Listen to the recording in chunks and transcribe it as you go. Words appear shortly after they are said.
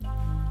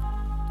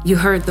You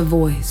heard the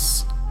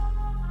voice.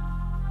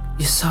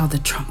 You saw the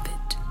trumpet.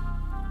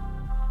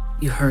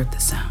 You heard the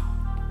sound.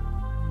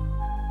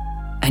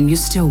 And you're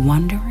still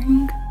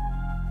wondering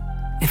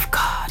if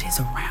God is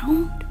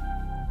around?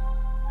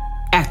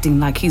 Acting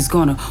like he's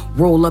gonna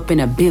roll up in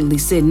a Bentley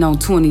sitting on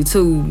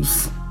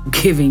 22s,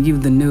 giving you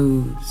the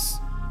news.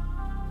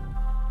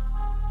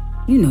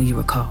 You know you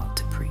were called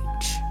to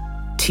preach,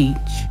 teach,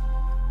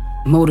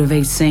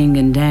 motivate, sing,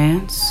 and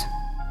dance.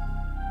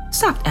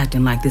 Stop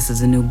acting like this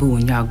is a new boo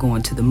and y'all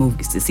going to the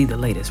movies to see the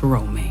latest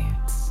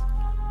romance.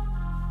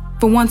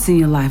 For once in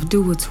your life,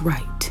 do what's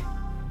right.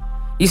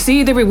 You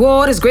see, the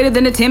reward is greater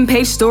than the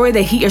 10-page story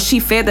that he or she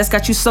fed that's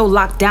got you so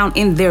locked down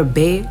in their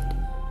bed.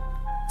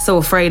 So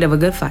afraid of a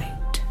good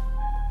fight.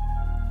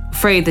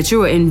 Afraid that you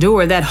will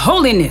endure that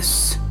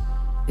holiness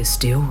is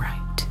still right.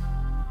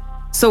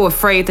 So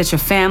afraid that your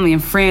family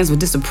and friends will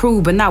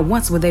disapprove, but not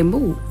once were they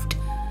moved.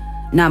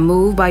 Not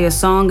moved by your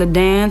song or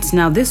dance.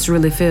 Now this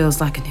really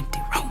feels like an empty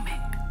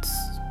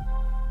romance.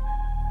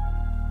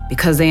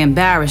 Because they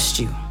embarrassed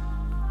you,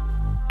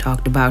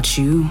 talked about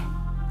you,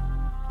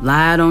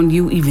 lied on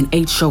you, even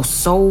ate your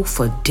soul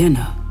for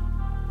dinner.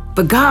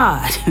 But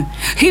God,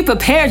 he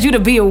prepared you to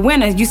be a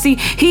winner. You see,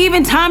 he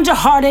even timed your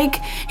heartache.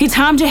 He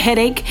timed your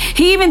headache.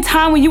 He even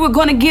timed when you were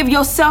going to give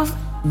yourself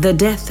the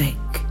death ache.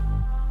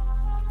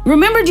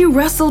 Remembered you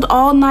wrestled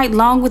all night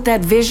long with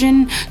that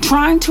vision,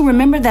 trying to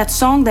remember that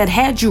song that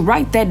had you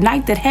right that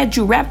night, that had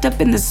you wrapped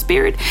up in the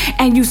spirit,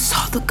 and you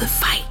saw the good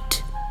fight.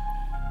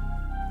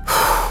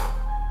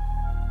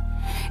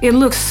 It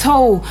looked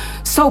so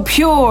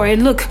pure. It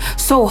looked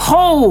so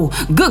whole.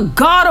 Good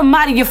God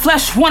Almighty, your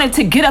flesh wanted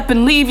to get up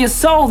and leave your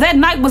soul. That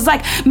night was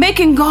like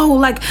making go,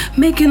 like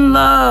making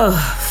love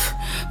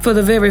for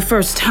the very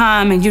first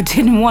time, and you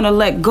didn't want to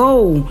let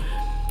go.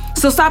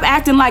 So stop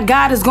acting like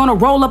God is gonna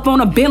roll up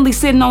on a Bentley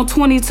sitting on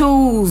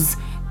 22s,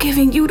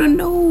 giving you the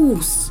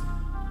news.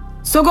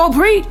 So go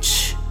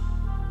preach,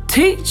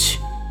 teach,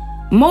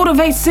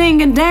 motivate,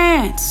 sing, and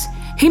dance.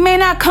 He may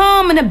not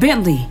come in a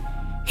Bentley.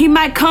 He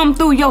might come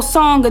through your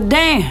song or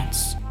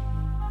dance,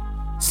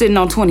 sitting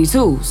on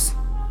 22s.